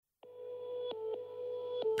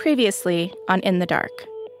Previously on In the Dark.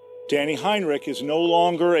 Danny Heinrich is no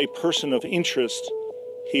longer a person of interest.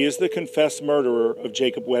 He is the confessed murderer of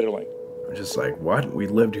Jacob Wetterling. I'm just like, what? We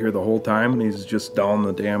lived here the whole time and he's just down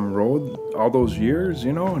the damn road all those years,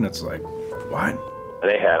 you know? And it's like, what?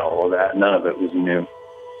 They had all of that. None of it was new.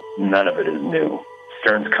 None of it is new.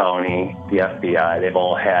 Stearns County, the FBI, they've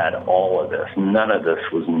all had all of this. None of this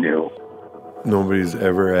was new. Nobody's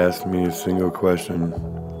ever asked me a single question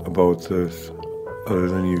about this other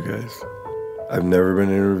than you guys. I've never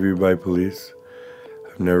been interviewed by police.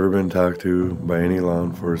 I've never been talked to by any law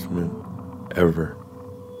enforcement, ever.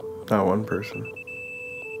 Not one person.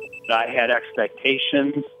 I had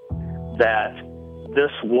expectations that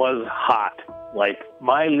this was hot. Like,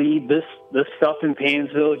 my lead, this stuff in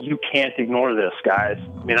Paynesville, you can't ignore this, guys.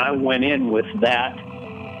 I mean, I went in with that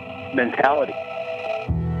mentality.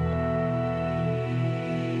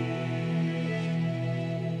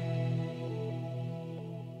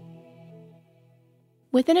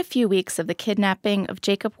 Within a few weeks of the kidnapping of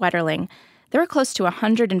Jacob Wetterling, there were close to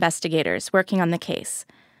 100 investigators working on the case.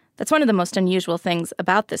 That's one of the most unusual things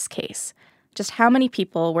about this case, just how many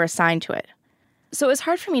people were assigned to it. So it was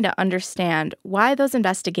hard for me to understand why those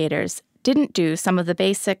investigators didn't do some of the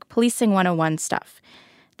basic Policing 101 stuff.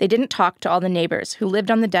 They didn't talk to all the neighbors who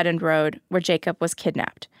lived on the dead-end road where Jacob was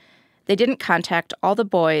kidnapped. They didn't contact all the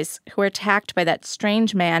boys who were attacked by that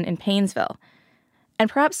strange man in Paynesville. And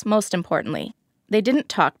perhaps most importantly, they didn't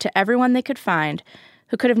talk to everyone they could find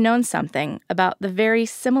who could have known something about the very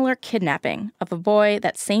similar kidnapping of a boy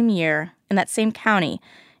that same year in that same county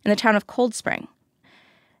in the town of Cold Spring.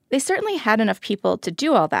 They certainly had enough people to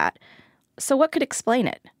do all that, so what could explain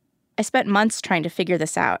it? I spent months trying to figure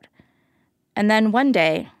this out. And then one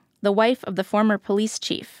day, the wife of the former police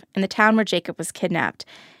chief in the town where Jacob was kidnapped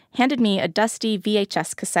handed me a dusty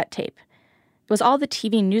VHS cassette tape. It was all the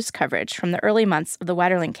TV news coverage from the early months of the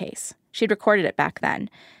Wetterling case. She'd recorded it back then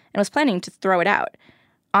and was planning to throw it out.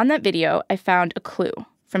 On that video, I found a clue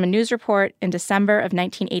from a news report in December of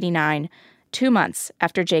 1989, 2 months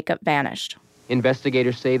after Jacob vanished.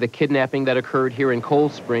 Investigators say the kidnapping that occurred here in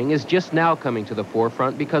Cold Spring is just now coming to the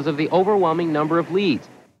forefront because of the overwhelming number of leads.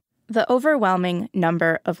 The overwhelming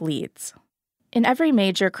number of leads. In every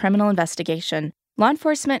major criminal investigation, law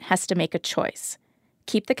enforcement has to make a choice.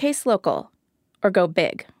 Keep the case local or go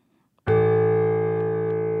big.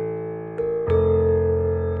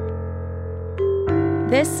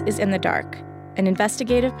 This is In the Dark, an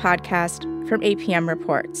investigative podcast from APM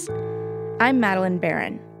Reports. I'm Madeline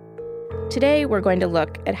Barron. Today, we're going to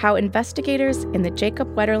look at how investigators in the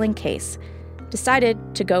Jacob Wetterling case decided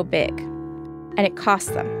to go big, and it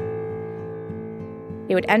cost them.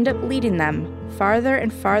 It would end up leading them farther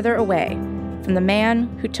and farther away from the man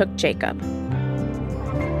who took Jacob.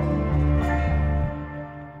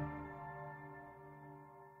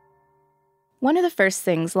 One of the first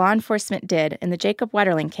things law enforcement did in the Jacob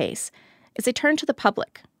Wetterling case is they turned to the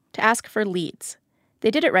public to ask for leads.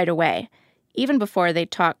 They did it right away, even before they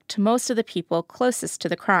talked to most of the people closest to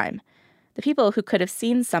the crime, the people who could have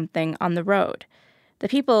seen something on the road, the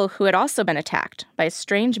people who had also been attacked by a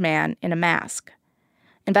strange man in a mask.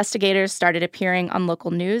 Investigators started appearing on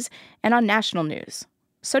local news and on national news.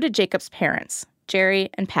 So did Jacob's parents,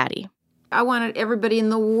 Jerry and Patty. I wanted everybody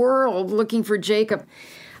in the world looking for Jacob.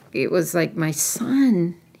 It was like my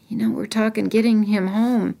son, we're talking getting him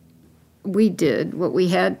home. We did what we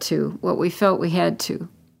had to, what we felt we had to.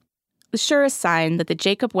 The surest sign that the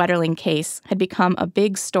Jacob Wetterling case had become a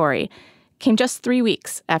big story came just 3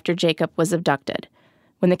 weeks after Jacob was abducted,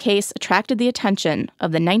 when the case attracted the attention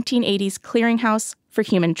of the 1980s Clearinghouse for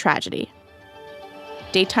Human Tragedy.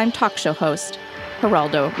 Daytime talk show host,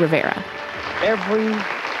 Geraldo Rivera. Every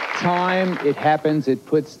time it happens, it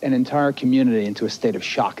puts an entire community into a state of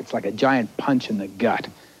shock. It's like a giant punch in the gut,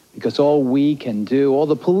 because all we can do, all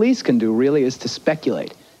the police can do really, is to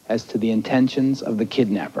speculate as to the intentions of the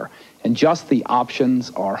kidnapper. And just the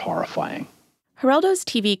options are horrifying. Geraldo's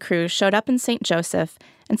TV crew showed up in St. Joseph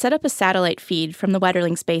and set up a satellite feed from the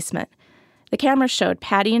Wetterling's basement. The camera showed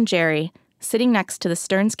Patty and Jerry sitting next to the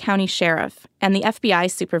Stearns County Sheriff and the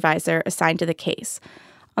FBI supervisor assigned to the case.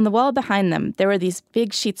 On the wall behind them, there were these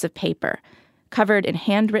big sheets of paper, covered in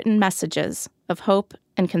handwritten messages of hope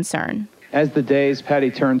and concern. As the days, Patty,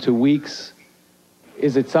 turn to weeks,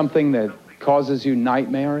 is it something that causes you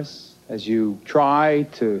nightmares as you try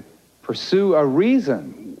to pursue a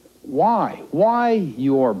reason? Why? Why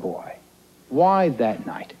your boy? Why that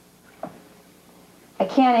night? I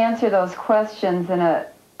can't answer those questions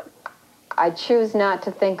I choose not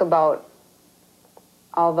to think about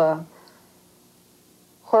all the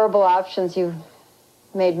horrible options you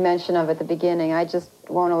made mention of at the beginning. I just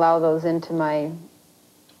won't allow those into my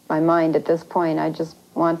my mind at this point. I just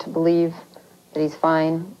want to believe that he's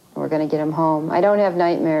fine and we're going to get him home. I don't have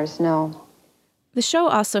nightmares, no. The show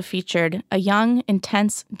also featured a young,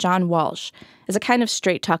 intense John Walsh as a kind of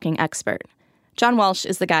straight-talking expert. John Walsh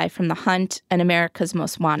is the guy from The Hunt and America's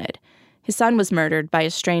Most Wanted. His son was murdered by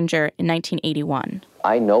a stranger in 1981.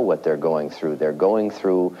 I know what they're going through. They're going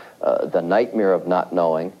through the nightmare of not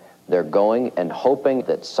knowing. They're going and hoping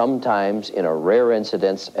that sometimes in a rare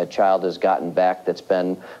incident, a child has gotten back that's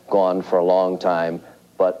been gone for a long time.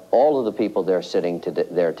 But all of the people they're sitting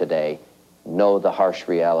there today know the harsh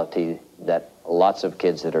reality that lots of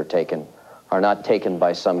kids that are taken are not taken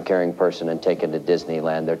by some caring person and taken to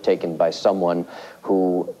Disneyland. They're taken by someone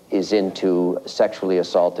who is into sexually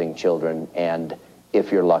assaulting children, and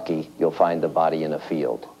if you're lucky, you'll find the body in a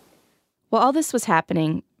field. While all this was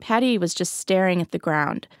happening, Patty was just staring at the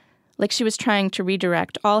ground, like she was trying to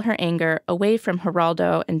redirect all her anger away from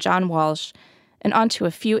Geraldo and John Walsh and onto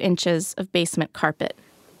a few inches of basement carpet.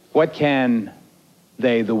 What can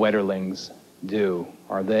they, the Wetterlings, do?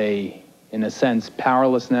 Are they, in a sense,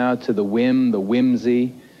 powerless now to the whim, the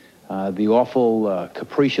whimsy, the awful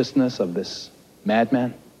capriciousness of this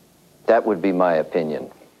madman? That would be my opinion.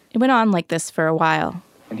 It went on like this for a while.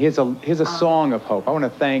 And here's a song of hope. I want to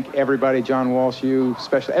thank everybody, John Walsh, you,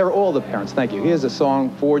 especially, all the parents, thank you. Here's a song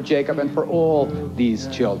for Jacob and for all these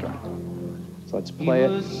children. So let's play it.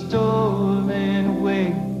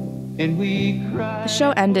 The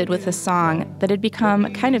show ended with a song that had become a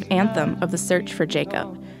kind of anthem of the search for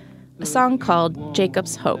Jacob. A song called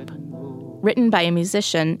Jacob's Hope, written by a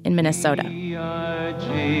musician in Minnesota. We are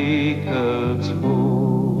Jacob's hope.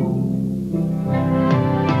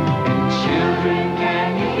 Children,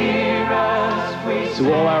 can you hear us?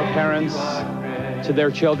 To all our parents, to their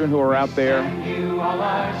children who are out there,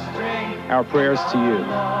 our prayers to you.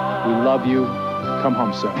 We love you. Come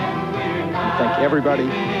home soon. And thank everybody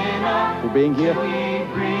for being here.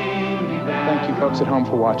 Thank you folks at home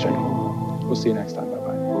for watching. We'll see you next time. Bye-bye.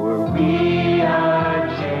 We are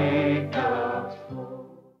Jacob's.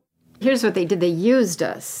 Here's what they did. They used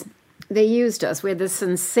us. They used us. We had this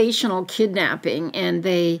sensational kidnapping, and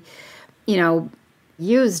they,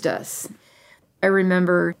 used us. I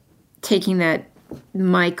remember taking that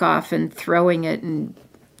mic off and throwing it and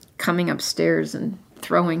coming upstairs and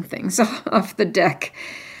throwing things off the deck.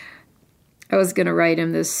 I was going to write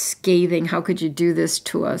him this scathing, how could you do this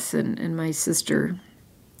to us? And my sister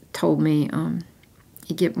told me,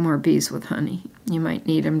 you get more bees with honey. You might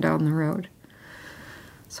need them down the road.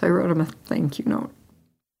 So I wrote him a thank you note.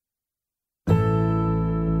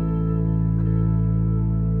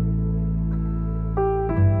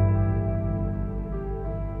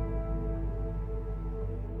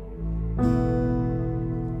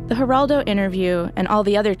 The Geraldo interview and all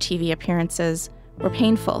the other TV appearances were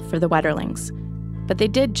painful for the Wetterlings, but they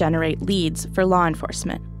did generate leads for law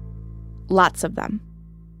enforcement. Lots of them.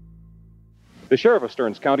 The Sheriff of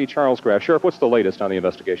Stearns County, Charles Graff. Sheriff, what's the latest on the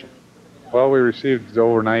investigation? Well, we received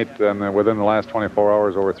overnight and within the last 24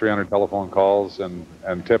 hours over 300 telephone calls and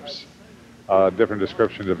tips, different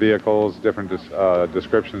descriptions of vehicles, different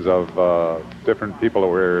descriptions of different people that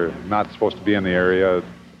were not supposed to be in the area.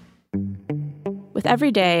 With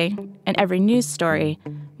every day and every news story,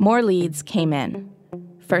 more leads came in.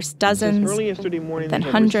 First dozens, then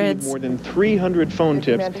hundreds, more than 300 phone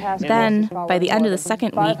tips. Then, by the end of the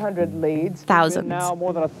second week, thousands. Now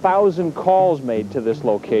more than 1,000 calls made to this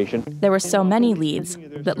location. There were so many leads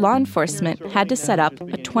that law enforcement had to set up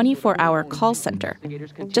a 24-hour call center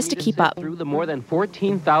just to keep up. Through the more than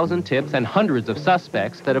 14,000 tips and hundreds of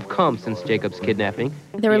suspects that have come since Jacob's kidnapping.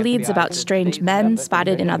 There were leads about strange men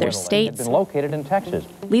spotted in other states, Located in Texas.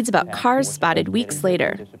 leads about cars spotted weeks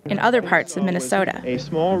later in other parts of Minnesota, A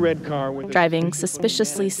small red car with driving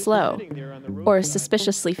suspiciously slow or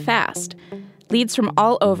suspiciously fast, leads from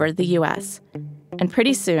all over the U.S. And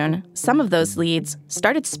pretty soon, some of those leads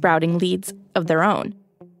started sprouting leads of their own.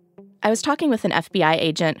 I was talking with an FBI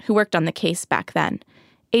agent who worked on the case back then,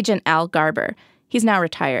 Agent Al Garber. He's now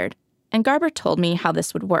retired. And Garber told me how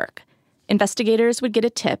this would work. Investigators would get a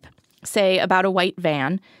tip, say about a white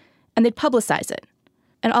van, and they'd publicize it.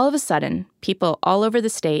 And all of a sudden, people all over the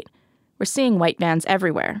state were seeing white vans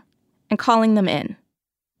everywhere and calling them in.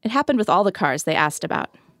 It happened with all the cars they asked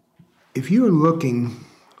about. If you're looking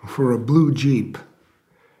for a blue Jeep,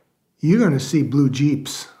 you're going to see blue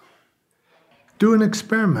Jeeps. Do an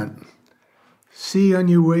experiment. See on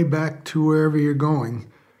your way back to wherever you're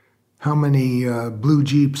going how many blue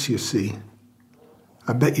Jeeps you see.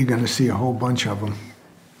 I bet you're going to see a whole bunch of them.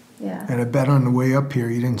 Yeah. And I bet on the way up here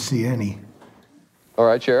you didn't see any. All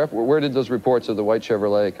right, Sheriff, where did those reports of the white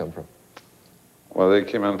Chevrolet come from? Well, they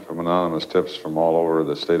came in from anonymous tips from all over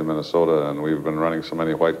the state of Minnesota, and we've been running so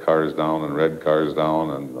many white cars down and red cars down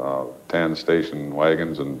and tan station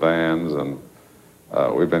wagons and vans, and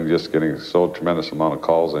we've been just getting so tremendous amount of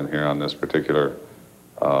calls in here on this particular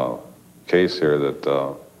case here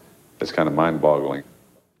that it's kind of mind-boggling.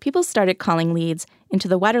 People started calling leads into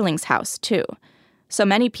the Wetterlings' house, too. So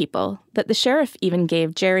many people that the sheriff even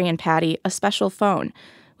gave Jerry and Patty a special phone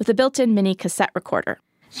with a built-in mini cassette recorder.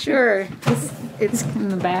 Sure, it's in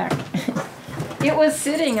the back. It was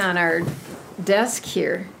sitting on our desk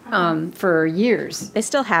here for years. They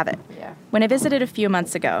still have it. Yeah. When I visited a few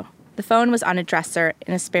months ago, the phone was on a dresser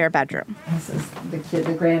in a spare bedroom. This is the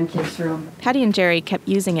grandkids' room. Patty and Jerry kept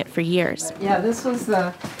using it for years. Yeah, this was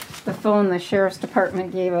the phone the sheriff's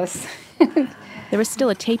department gave us. There was still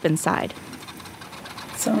a tape inside.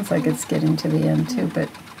 Sounds like it's getting to the end, too, but...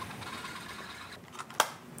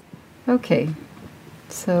 Okay,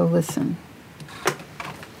 so listen.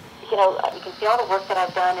 You know, you can see all the work that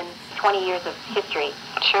I've done in 20 years of history.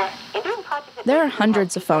 Sure. There are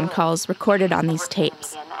hundreds of phone calls recorded on these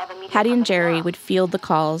tapes. Patty and Jerry would field the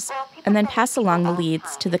calls and then pass along the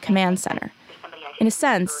leads to the command center. In a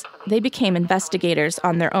sense, they became investigators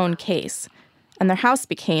on their own case, and their house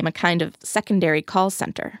became a kind of secondary call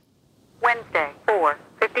center. Wednesday,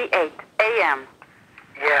 4:58 a.m.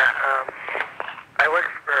 Yeah, I work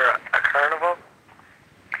for a carnival,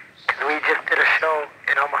 because we just did a show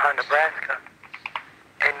in Omaha, Nebraska,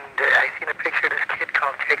 and I seen a picture of this kid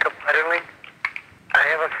called Jacob Wetterling. I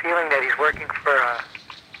have a feeling that he's working for a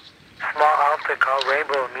small outfit called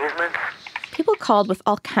Rainbow Amusements. People called with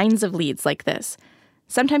all kinds of leads like this.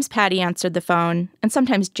 Sometimes Patty answered the phone, and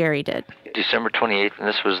sometimes Jerry did. December 28th, and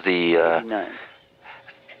this was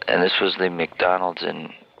the McDonald's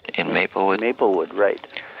in Maplewood. Maplewood, right.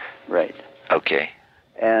 Okay.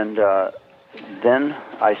 And then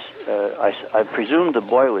I presumed the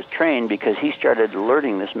boy was trained because he started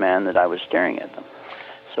alerting this man that I was staring at them.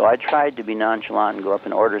 So I tried to be nonchalant and go up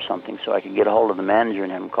and order something so I could get a hold of the manager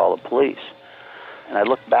and have him call the police. And I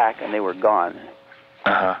looked back and they were gone.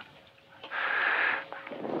 Uh-huh.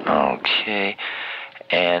 Okay.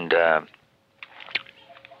 And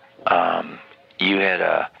you had,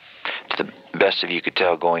 to the best of you could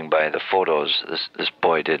tell going by the photos, this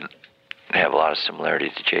boy did have a lot of similarity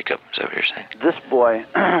to Jacob. Is that what you're saying? This boy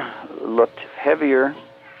looked heavier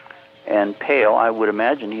and pale. I would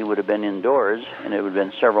imagine he would have been indoors, and it would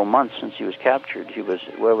have been several months since he was captured. He was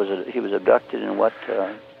abducted in what?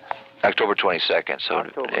 October 22nd, so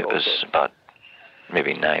it was about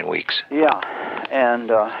maybe 9 weeks. Yeah, and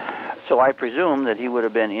so I presume that he would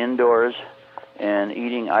have been indoors and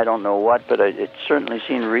eating I don't know what, but it certainly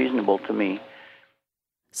seemed reasonable to me.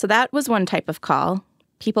 So that was one type of call,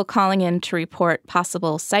 people calling in to report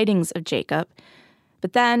possible sightings of Jacob.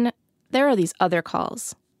 But then there are these other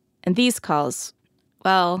calls. And these calls,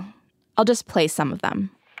 well, I'll just play some of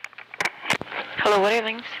them. Hello,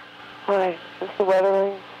 Wetterlings. Hi, is this the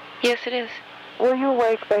Wetterlings? Yes, it is. Were you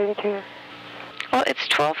awake by any chance? Well, it's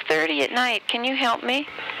 12:30 at night. Can you help me?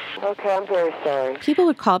 Okay, I'm very sorry. People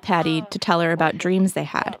would call Patty to tell her about dreams they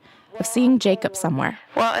had of seeing Jacob somewhere.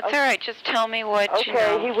 Well, it's all right. Just tell me what you know.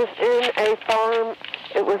 Okay, he was in a farm.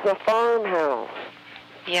 It was a farmhouse.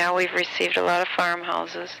 Yeah, we've received a lot of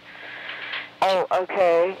farmhouses. Oh,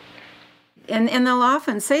 okay. And they'll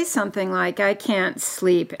often say something like, I can't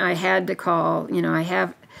sleep. I had to call. You know,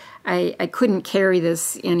 I couldn't carry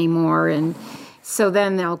this anymore. And so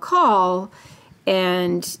then they'll call,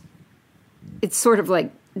 and it's sort of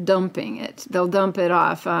like dumping it. They'll dump it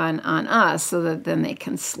off on us so that then they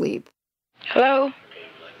can sleep. Hello?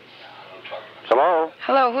 Hello?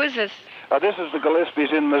 Hello, who is this? This is the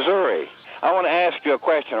Gillespies in Missouri. I want to ask you a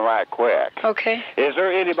question right quick. Okay. Is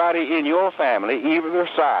there anybody in your family, either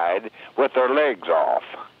side, with their legs off?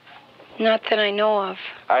 Not that I know of.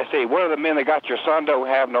 I see. One of the men that got your son don't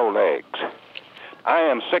have no legs. I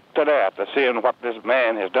am sick to death of seeing what this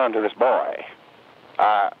man has done to this boy.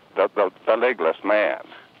 The legless man.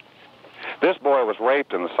 This boy was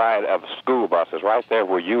raped in the side of school buses right there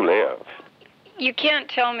where you live. You can't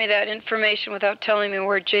tell me that information without telling me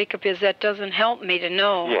where Jacob is. That doesn't help me to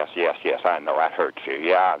know. Yes, I know. That hurts you.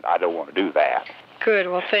 Yeah, I don't want to do that. Good,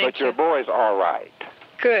 well, thank you. But your boy's all right.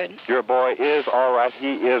 Good. Your boy is all right.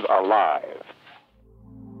 He is alive.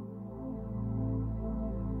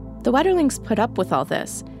 The Wetterlings put up with all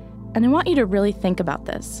this, and I want you to really think about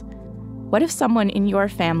this. What if someone in your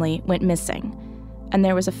family went missing, and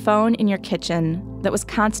there was a phone in your kitchen that was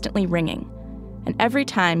constantly ringing, and every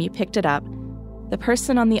time you picked it up, the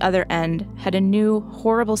person on the other end had a new,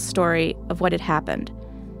 horrible story of what had happened,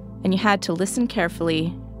 and you had to listen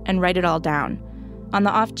carefully and write it all down, on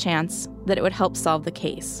the off chance that it would help solve the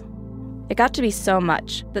case. It got to be so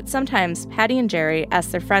much that sometimes Patty and Jerry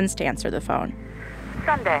asked their friends to answer the phone.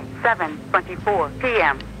 Sunday, 7:24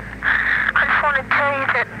 p.m. I just want to tell you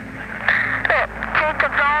that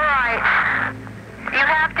Jacob's all right. You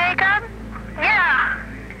have Jacob? Yeah.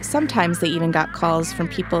 Sometimes they even got calls from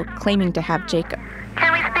people claiming to have Jacob.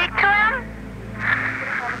 Can we speak to him?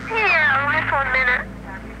 Yeah, just 1 minute.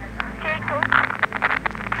 Jacob.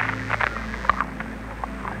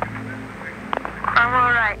 I'm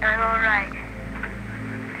all right.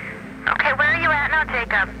 Okay, where are you at now,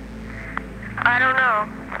 Jacob? I don't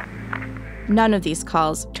know. None of these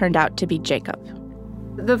calls turned out to be Jacob.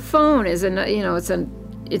 The phone is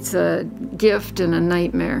it's a gift and a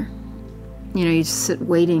nightmare. You just sit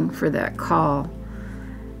waiting for that call,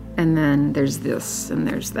 and then there's this and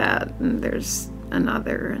there's that and there's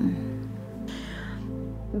another,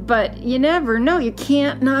 but you never know. You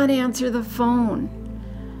can't not answer the phone,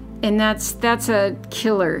 and that's a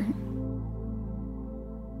killer.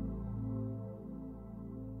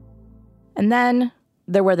 And then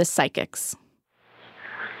there were the psychics.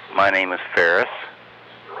 My name is Ferris.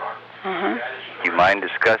 Uh-huh. You mind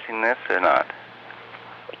discussing this or not?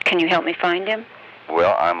 Can you help me find him?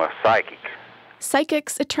 Well, I'm a psychic.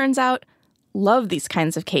 Psychics, it turns out, love these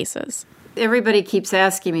kinds of cases. Everybody keeps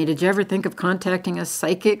asking me, did you ever think of contacting a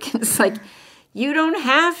psychic? It's like, you don't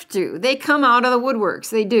have to. They come out of the woodworks.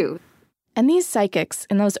 They do. And these psychics,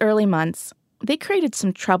 in those early months, they created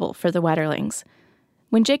some trouble for the Wetterlings.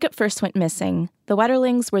 When Jacob first went missing, the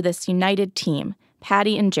Wetterlings were this united team,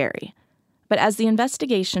 Patty and Jerry. But as the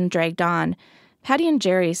investigation dragged on, Patty and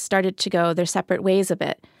Jerry started to go their separate ways a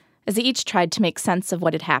bit, as they each tried to make sense of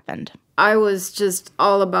what had happened. I was just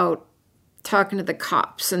all about talking to the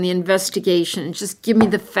cops and the investigation. Just give me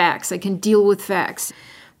the facts. I can deal with facts.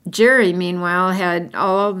 Jerry, meanwhile, had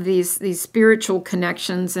all of these spiritual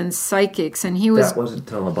connections and psychics, and he was... That wasn't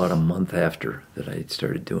until about a month after that I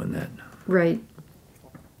started doing that. Right.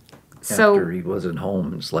 After he wasn't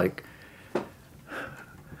home, it's like,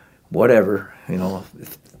 whatever,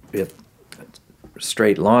 if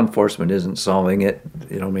straight law enforcement isn't solving it,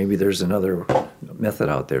 maybe there's another method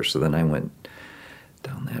out there. So then I went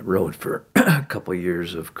down that road for a couple of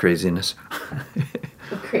years of craziness.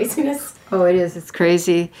 Craziness? Oh, it is. It's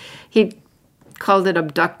crazy. He called it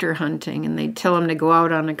abductor hunting, and they'd tell him to go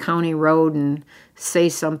out on a county road and say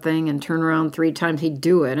something and turn around 3 times. He'd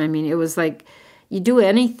do it. I mean, it was like, you do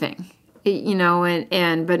anything,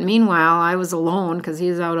 but meanwhile, I was alone because he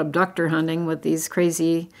was out abductor hunting with these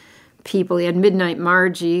crazy people. He had Midnight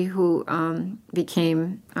Margie, who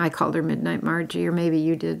I called her Midnight Margie, or maybe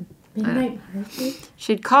you did. Midnight Margie?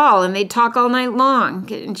 She'd call, and they'd talk all night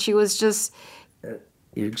long, and she was just...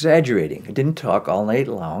 You're exaggerating. I didn't talk all night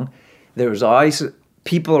long. There was always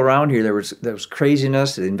people around here. There was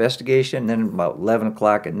craziness, the investigation, and then about 11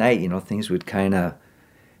 o'clock at night, things would kind of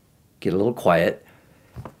get a little quiet,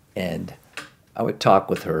 and I would talk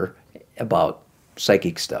with her about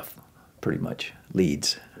psychic stuff, pretty much,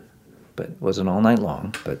 leads. But it wasn't all night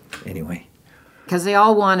long, but anyway. Because they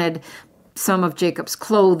all wanted some of Jacob's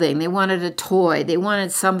clothing. They wanted a toy. They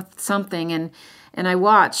wanted something, and I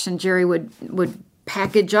watched, and Jerry would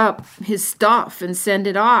package up his stuff and send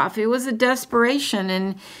it off. It was a desperation,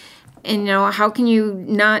 and how can you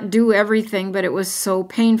not do everything? But it was so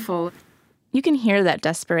painful. You can hear that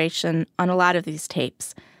desperation on a lot of these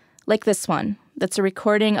tapes, like this one, that's a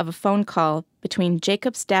recording of a phone call between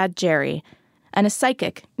Jacob's dad, Jerry, and a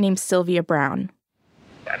psychic named Sylvia Brown.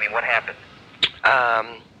 I mean, what happened?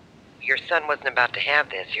 Your son wasn't about to have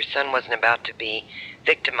this. Your son wasn't about to be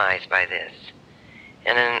victimized by this.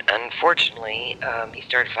 And unfortunately, he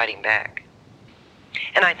started fighting back.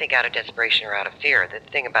 And I think out of desperation or out of fear. The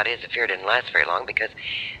thing about it is the fear didn't last very long because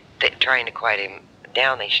trying to quiet him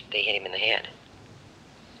down, they hit him in the head.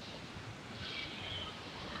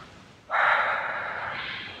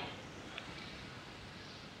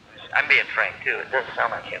 I'm being frank, too. It doesn't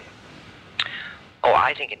sound like him. Oh,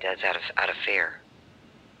 I think it does out of fear.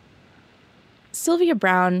 Sylvia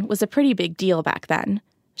Brown was a pretty big deal back then.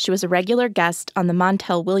 She was a regular guest on the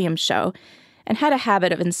Montel Williams show and had a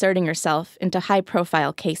habit of inserting herself into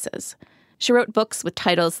high-profile cases. She wrote books with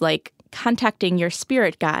titles like Contacting Your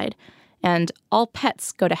Spirit Guide and All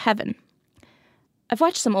Pets Go to Heaven. I've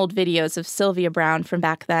watched some old videos of Sylvia Brown from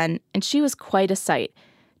back then, and she was quite a sight.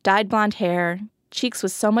 Dyed blonde hair, cheeks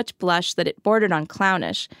with so much blush that it bordered on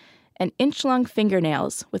clownish, and inch-long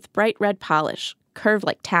fingernails with bright red polish, curved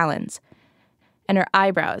like talons. And her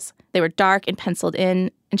eyebrows, they were dark and penciled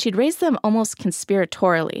in, and she'd raise them almost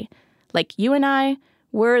conspiratorially, like you and I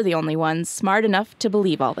were the only ones smart enough to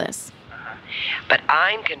believe all this. But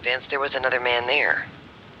I'm convinced there was another man there.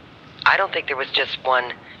 I don't think there was just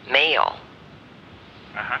one male.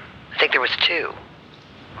 Uh-huh. I think there was two.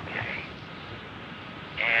 Okay.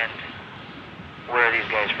 And where are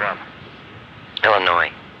these guys from?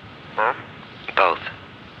 Illinois. Both? Both.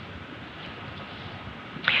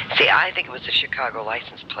 See, I think it was a Chicago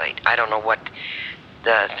license plate. I don't know what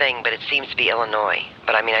the thing, but it seems to be Illinois.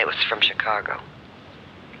 But I mean, it was from Chicago.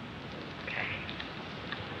 Okay.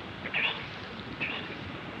 Interesting.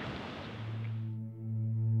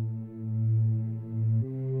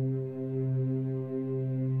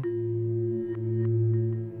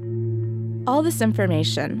 All this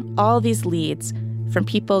information, all these leads, from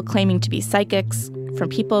people claiming to be psychics, from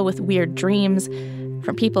people with weird dreams,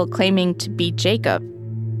 from people claiming to be Jacob,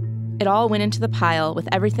 it all went into the pile with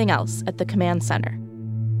everything else at the command center.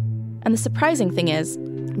 And the surprising thing is,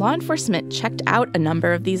 law enforcement checked out a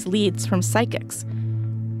number of these leads from psychics.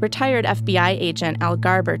 Retired FBI agent Al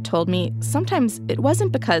Garber told me sometimes it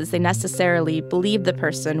wasn't because they necessarily believed the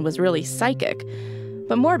person was really psychic,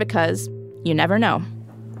 but more because you never know.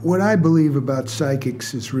 What I believe about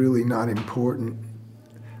psychics is really not important.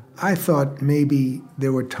 I thought maybe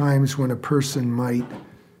there were times when a person might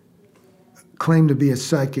claim to be a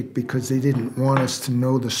psychic because they didn't want us to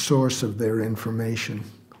know the source of their information.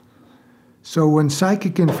 So when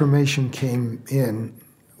psychic information came in,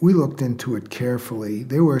 we looked into it carefully.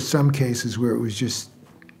 There were some cases where it was just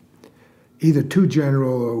either too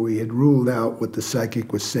general or we had ruled out what the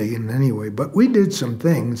psychic was saying anyway. But we did some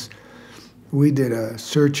things. We did a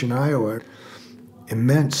search in Iowa,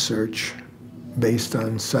 immense search based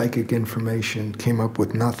on psychic information, came up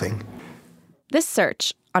with nothing. This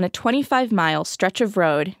search on a 25-mile stretch of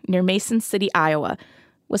road near Mason City, Iowa,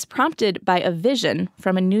 was prompted by a vision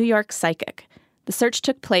from a New York psychic. The search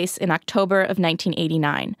took place in October of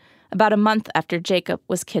 1989, about a month after Jacob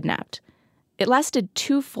was kidnapped. It lasted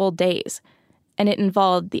 2 full days, and it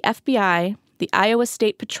involved the FBI, the Iowa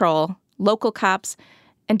State Patrol, local cops,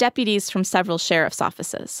 and deputies from several sheriff's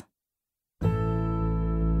offices.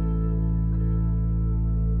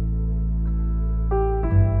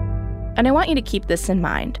 And I want you to keep this in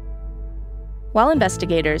mind. While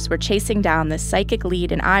investigators were chasing down this psychic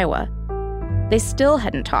lead in Iowa, they still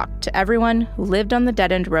hadn't talked to everyone who lived on the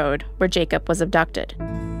dead-end road where Jacob was abducted.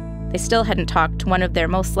 They still hadn't talked to one of their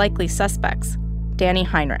most likely suspects, Danny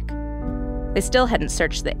Heinrich. They still hadn't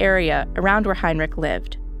searched the area around where Heinrich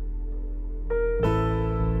lived.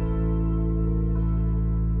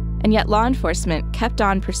 And yet law enforcement kept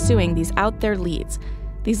on pursuing these out-there leads,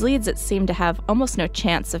 these leads that seemed to have almost no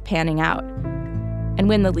chance of panning out. And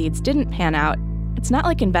when the leads didn't pan out, it's not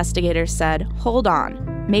like investigators said, hold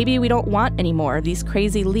on, maybe we don't want any more of these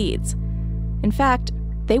crazy leads. In fact,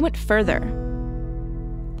 they went further.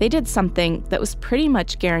 They did something that was pretty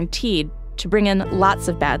much guaranteed to bring in lots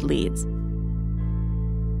of bad leads.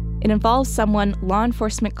 It involves someone law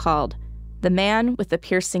enforcement called the man with the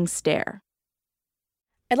piercing stare.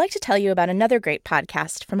 I'd like to tell you about another great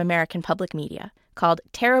podcast from American Public Media called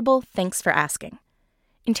Terrible Thanks for Asking.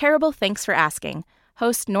 In Terrible Thanks for Asking,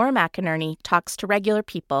 host Nora McInerney talks to regular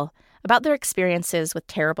people about their experiences with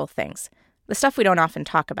terrible things, the stuff we don't often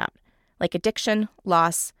talk about, like addiction,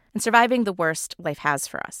 loss, and surviving the worst life has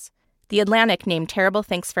for us. The Atlantic named Terrible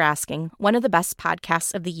Thanks for Asking one of the best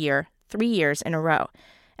podcasts of the year 3 years in a row,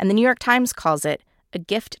 and the New York Times calls it a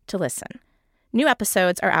gift to listen. New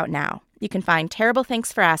episodes are out now. You can find Terrible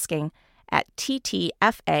Thanks for Asking at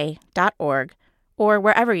ttfa.org or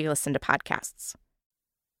wherever you listen to podcasts.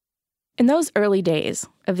 In those early days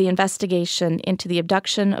of the investigation into the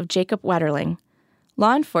abduction of Jacob Wetterling,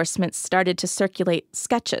 law enforcement started to circulate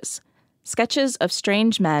sketches of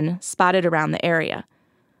strange men spotted around the area.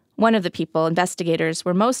 One of the people investigators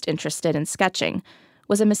were most interested in sketching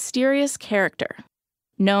was a mysterious character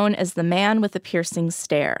known as the man with the piercing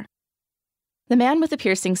stare. The man with the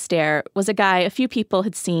piercing stare was a guy a few people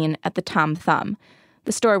had seen at the Tom Thumb,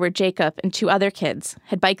 the store where Jacob and 2 other kids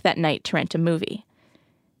had biked that night to rent a movie.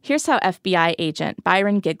 Here's how FBI agent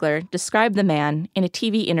Byron Gigler described the man in a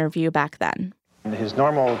TV interview back then. His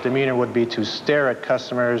normal demeanor would be to stare at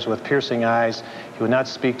customers with piercing eyes. He would not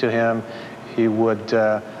speak to him. He would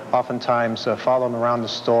oftentimes follow him around the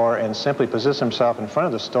store and simply position himself in front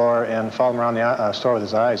of the store and follow him around the store with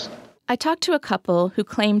his eyes. I talked to a couple who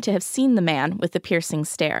claimed to have seen the man with the piercing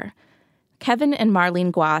stare. Kevin and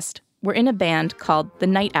Marlene Guast were in a band called the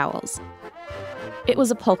Night Owls. It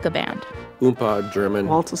was a polka band. Oompa, German,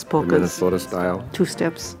 waltzes, polkas, Minnesota style. 2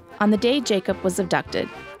 steps. On the day Jacob was abducted,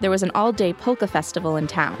 there was an all-day polka festival in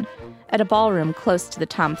town, at a ballroom close to the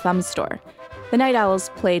Tom Thumb store. The Night Owls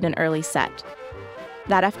played an early set.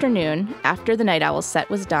 That afternoon, after the Night Owls set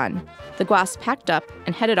was done, the Guas packed up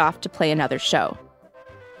and headed off to play another show.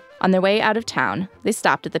 On their way out of town, they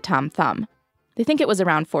stopped at the Tom Thumb. They think it was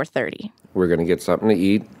around 4:30. We're going to get something to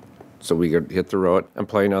eat so we could hit the road and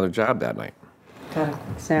play another job that night. Got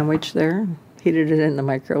a sandwich there, heated it in the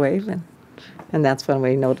microwave, and that's when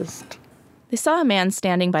we noticed. They saw a man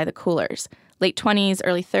standing by the coolers, late 20s,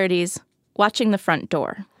 early 30s, watching the front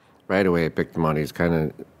door. Right away, I picked him out. He's kind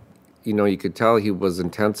of, you could tell he was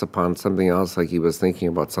intense upon something else, like he was thinking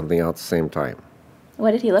about something else at the same time. What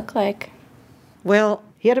did he look like? Well,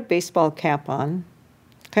 he had a baseball cap on,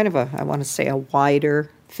 kind of I want to say a wider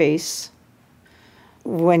face.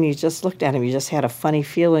 When you just looked at him, you just had a funny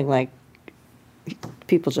feeling like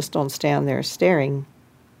people just don't stand there staring,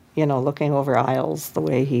 looking over aisles the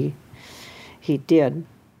way he did.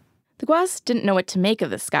 The Guas didn't know what to make of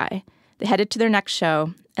this guy. They headed to their next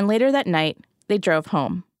show, and later that night, they drove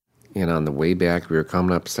home. And on the way back, we were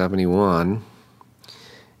coming up 71.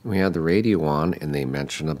 We had the radio on, and they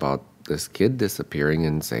mentioned about this kid disappearing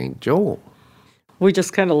in St. Joe. We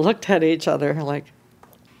just kind of looked at each other like,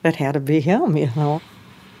 that had to be him, I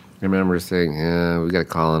remember saying, we got a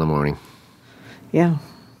call in the morning. Yeah.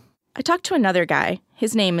 I talked to another guy.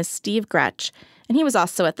 His name is Steve Gretsch, and he was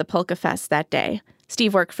also at the Polka Fest that day.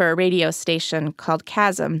 Steve worked for a radio station called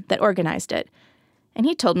Chasm that organized it. And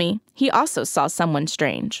he told me he also saw someone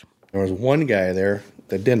strange. There was one guy there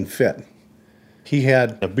that didn't fit. He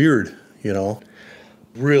had a beard,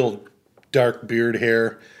 real dark beard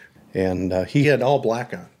hair, and he had all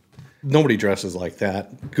black on. Nobody dresses like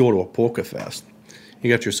that. Go to a polka fest. You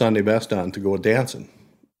got your Sunday best on to go dancing.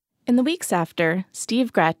 In the weeks after,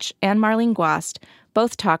 Steve Gretsch and Marlene Guast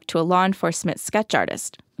both talked to a law enforcement sketch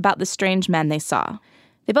artist about the strange men they saw.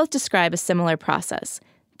 They both describe a similar process.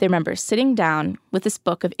 They remember sitting down with this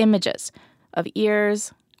book of images, of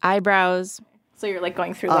ears, eyebrows. So you're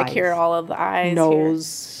going through, here, all of the eyes.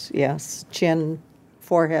 Nose, here. Yes, chin,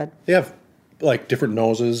 forehead. They have, different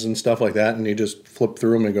noses and stuff like that, and you just flip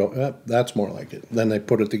through them and go, that's more like it. Then they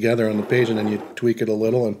put it together on the page, and then you tweak it a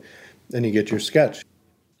little, and then you get your sketch.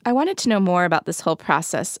 I wanted to know more about this whole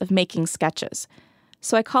process of making sketches.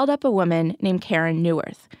 So I called up a woman named Karen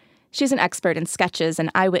Neuwirth. She's an expert in sketches and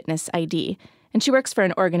eyewitness ID, and she works for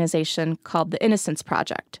an organization called the Innocence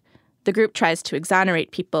Project. The group tries to exonerate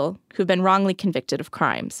people who've been wrongly convicted of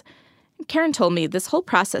crimes. Karen told me this whole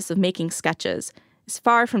process of making sketches is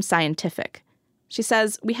far from scientific. She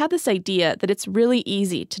says, we had this idea that it's really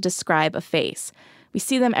easy to describe a face. We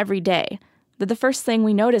see them every day. They're the first thing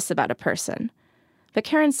we notice about a person. But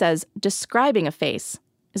Karen says describing a face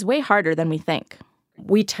is way harder than we think.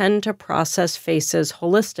 We tend to process faces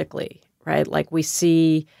holistically, right? We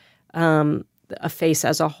see a face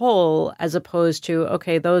as a whole, as opposed to,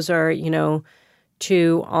 okay, those are,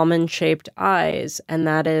 two almond-shaped eyes, and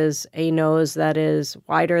that is a nose that is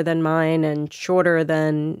wider than mine and shorter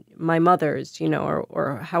than my mother's,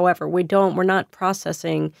 or however. We're not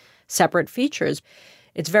processing separate features.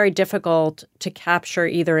 It's very difficult to capture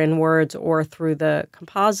either in words or through the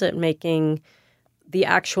composite making the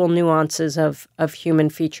actual nuances of human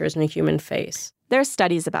features and a human face. There are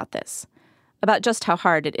studies about this, about just how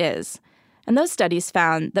hard it is. And those studies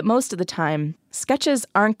found that most of the time, sketches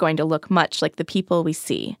aren't going to look much like the people we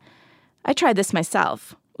see. I tried this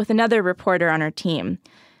myself with another reporter on our team,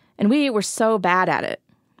 and we were so bad at it.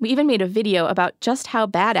 We even made a video about just how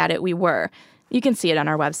bad at it we were. You can see it on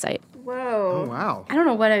our website. Whoa. Oh, wow. I don't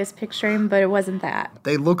know what I was picturing, but it wasn't that.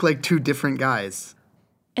 They look like two different guys.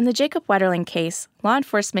 In the Jacob Wetterling case, law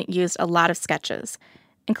enforcement used a lot of sketches,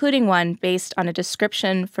 including one based on a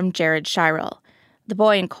description from Jared Shirel, the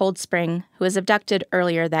boy in Cold Spring who was abducted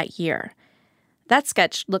earlier that year. That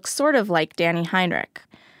sketch looks sort of like Danny Heinrich,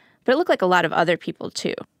 but it looked like a lot of other people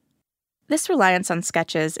too. This reliance on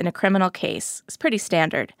sketches in a criminal case is pretty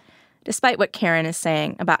standard, despite what Karen is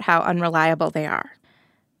saying about how unreliable they are.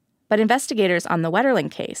 But investigators on the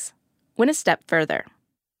Wetterling case went a step further.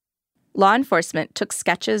 Law enforcement took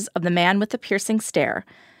sketches of the man with the piercing stare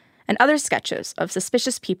and other sketches of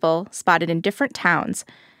suspicious people spotted in different towns,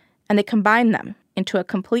 and they combined them into a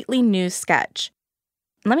completely new sketch.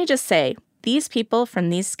 Let me just say, these people from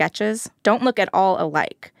these sketches don't look at all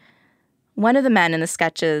alike. One of the men in the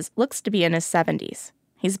sketches looks to be in his 70s.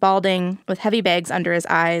 He's balding, with heavy bags under his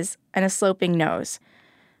eyes and a sloping nose.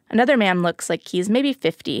 Another man looks like he's maybe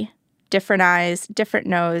 50, different eyes, different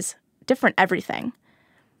nose, different everything.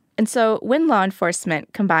 And so when law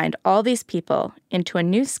enforcement combined all these people into a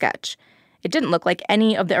new sketch, it didn't look like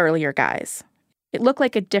any of the earlier guys. It looked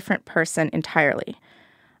like a different person entirely.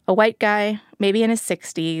 A white guy, maybe in his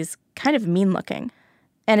 60s, kind of mean-looking.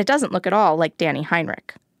 And it doesn't look at all like Danny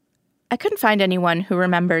Heinrich. I couldn't find anyone who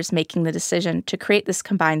remembers making the decision to create this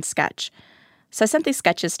combined sketch, so I sent these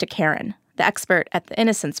sketches to Karen, the expert at the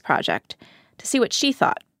Innocence Project, to see what she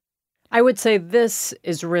thought. I would say this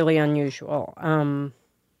is really unusual.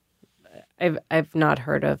 I've not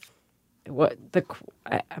heard of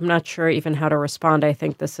I'm not sure even how to respond. I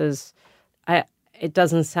think this is, it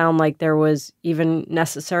doesn't sound like there was even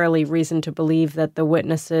necessarily reason to believe that the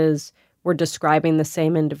witnesses were describing the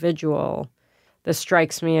same individual. This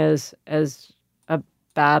strikes me as a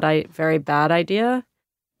very bad idea.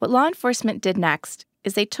 What law enforcement did next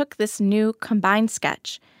is they took this new combined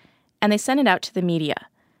sketch and they sent it out to the media,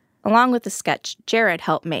 along with the sketch Jared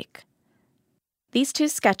helped make. These two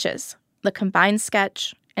sketches, the combined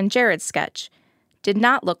sketch and Jared's sketch, did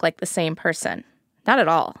not look like the same person. Not at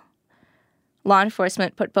all. Law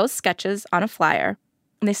enforcement put both sketches on a flyer,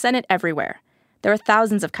 and they sent it everywhere. There were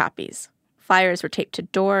thousands of copies. Flyers were taped to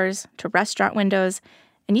doors, to restaurant windows,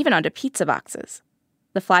 and even onto pizza boxes.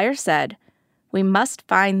 The flyer said, "We must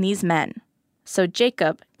find these men, so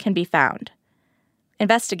Jacob can be found."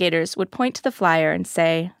 Investigators would point to the flyer and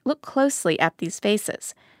say, "Look closely at these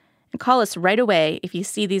faces, and call us right away if you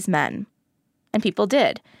see these men." And people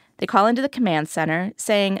did. They call into the command center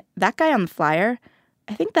saying, "That guy on the flyer,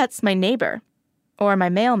 I think that's my neighbor, or my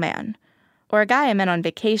mailman, or a guy I met on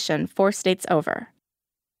vacation 4 states over."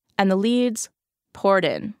 And the leads poured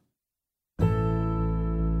in.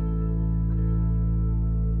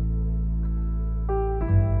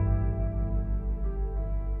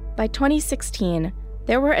 By 2016,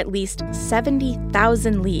 there were at least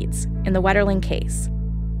 70,000 leads in the Wetterling case.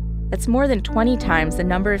 That's more than 20 times the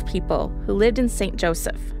number of people who lived in St.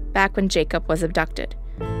 Joseph back when Jacob was abducted.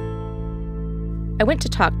 I went to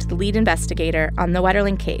talk to the lead investigator on the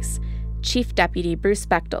Wetterling case, Chief Deputy Bruce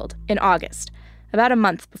Bechtold, in August, about a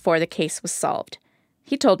month before the case was solved.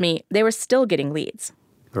 He told me they were still getting leads.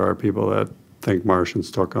 There are people that think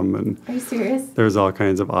Martians took them, and Are you serious? There's all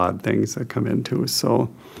kinds of odd things that come into. So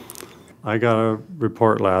I got a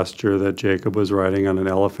report last year that Jacob was riding on an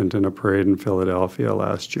elephant in a parade in Philadelphia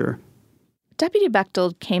last year. Deputy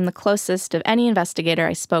Bechtold came the closest of any investigator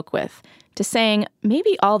I spoke with to saying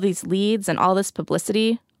maybe all these leads and all this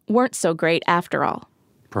publicity weren't so great after all.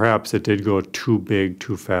 Perhaps it did go too big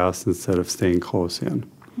too fast instead of staying close in.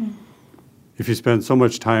 If you spend so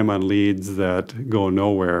much time on leads that go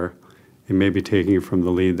nowhere, it may be taking you from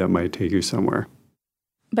the lead that might take you somewhere.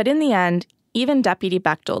 But in the end, even Deputy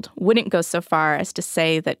Bechtold wouldn't go so far as to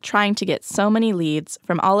say that trying to get so many leads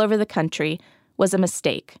from all over the country was a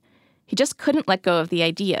mistake. He just couldn't let go of the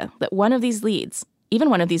idea that one of these leads, even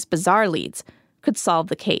one of these bizarre leads, could solve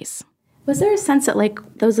the case. Was there a sense that, like,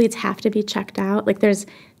 those leads have to be checked out? Like, there's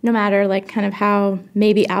no matter, like, kind of how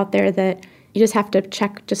maybe out there that you just have to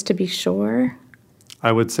check just to be sure?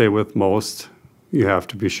 I would say with most, you have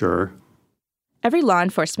to be sure. Every law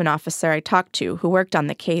enforcement officer I talked to who worked on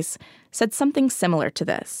the case said something similar to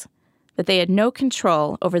this, that they had no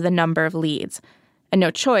control over the number of leads and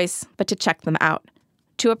no choice but to check them out.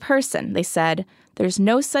 To a person, they said, there's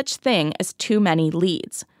no such thing as too many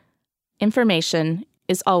leads. Information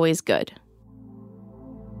is always good.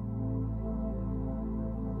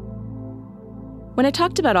 When I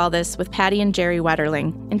talked about all this with Patty and Jerry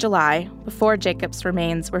Wetterling in July, before Jacob's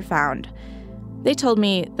remains were found, they told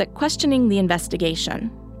me that questioning the investigation,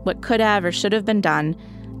 what could have or should have been done,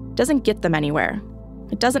 doesn't get them anywhere.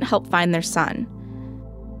 It doesn't help find their son.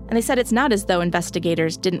 And they said it's not as though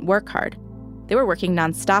investigators didn't work hard. They were working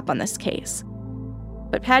nonstop on this case.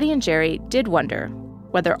 But Patty and Jerry did wonder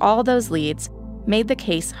whether all those leads made the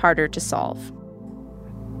case harder to solve.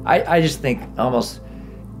 I just think almost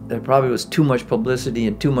there probably was too much publicity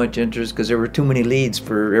and too much interest because there were too many leads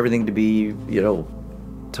for everything to be,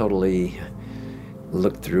 totally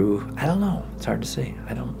looked through. I don't know. It's hard to say.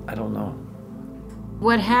 I don't know.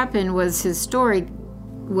 What happened was his story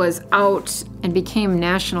was out and became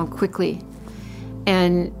national quickly.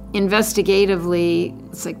 And investigatively,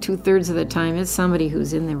 it's like 2/3 of the time, it's somebody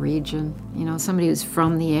who's in the region, somebody who's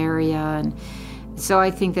from the area. And so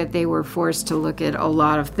I think that they were forced to look at a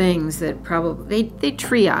lot of things that probably, they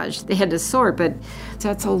triaged, they had to sort, but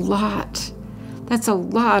that's a lot. That's a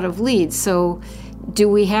lot of leads. So do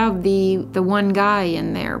we have the one guy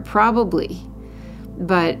in there? Probably.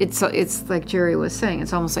 But it's like Jerry was saying,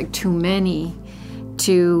 it's almost like too many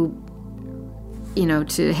to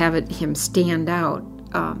have him stand out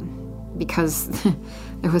because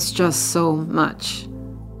there was just so much.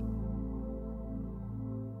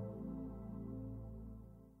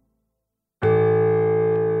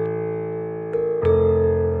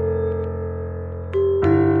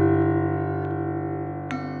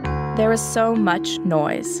 There was so much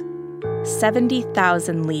noise.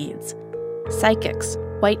 70,000 leads, Psychics,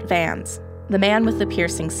 white vans, the man with the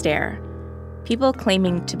piercing stare, people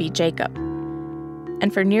claiming to be Jacob.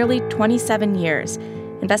 And for nearly 27 years,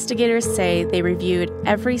 investigators say they reviewed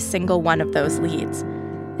every single one of those leads.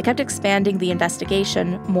 They kept expanding the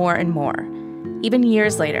investigation more and more, even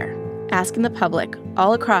years later, asking the public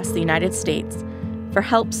all across the United States for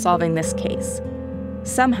help solving this case.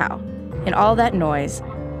 Somehow, in all that noise,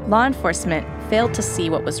 law enforcement failed to see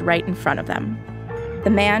what was right in front of them. The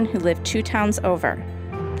man who lived 2 towns over,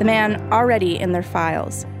 the man already in their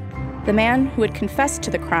files, the man who had confessed to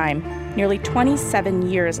the crime nearly 27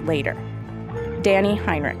 years later, Danny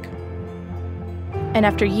Heinrich. And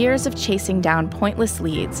after years of chasing down pointless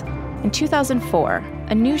leads, in 2004,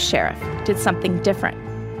 a new sheriff did something different.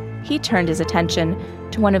 He turned his attention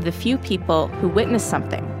to one of the few people who witnessed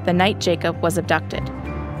something the night Jacob was abducted.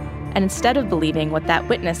 And instead of believing what that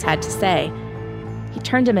witness had to say, he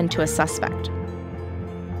turned him into a suspect.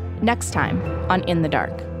 Next time on In the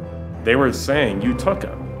Dark. They were saying, you took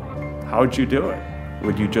him. How'd you do it?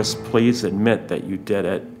 Would you just please admit that you did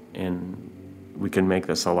it, and we can make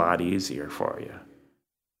this a lot easier for you?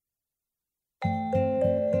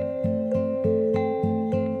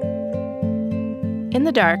 In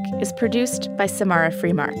the Dark is produced by Samara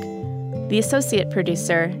Freemark. The associate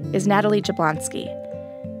producer is Natalie Jablonski.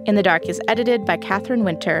 In the Dark is edited by Catherine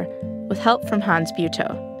Winter with help from Hans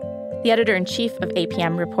Buetow. The editor-in-chief of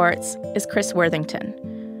APM Reports is Chris Worthington.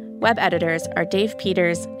 Web editors are Dave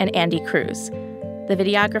Peters and Andy Cruz. The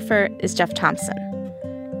videographer is Jeff Thompson.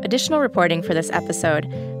 Additional reporting for this episode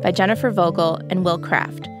by Jennifer Vogel and Will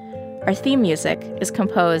Kraft. Our theme music is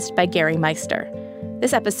composed by Gary Meister.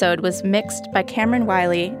 This episode was mixed by Cameron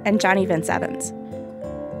Wiley and Johnny Vince Evans.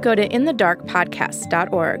 Go to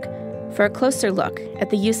inthedarkpodcast.org for a closer look at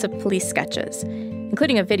the use of police sketches,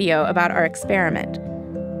 including a video about our experiment,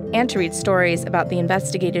 and to read stories about the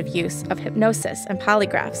investigative use of hypnosis and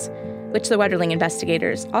polygraphs, which the Wetterling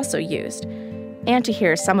investigators also used, and to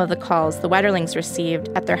hear some of the calls the Wetterlings received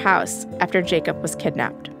at their house after Jacob was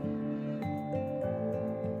kidnapped.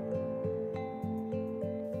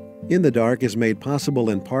 In the Dark is made possible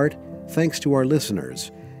in part thanks to our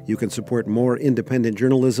listeners. You can support more independent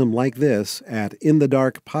journalism like this at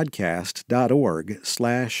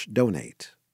inthedarkpodcast.org/donate.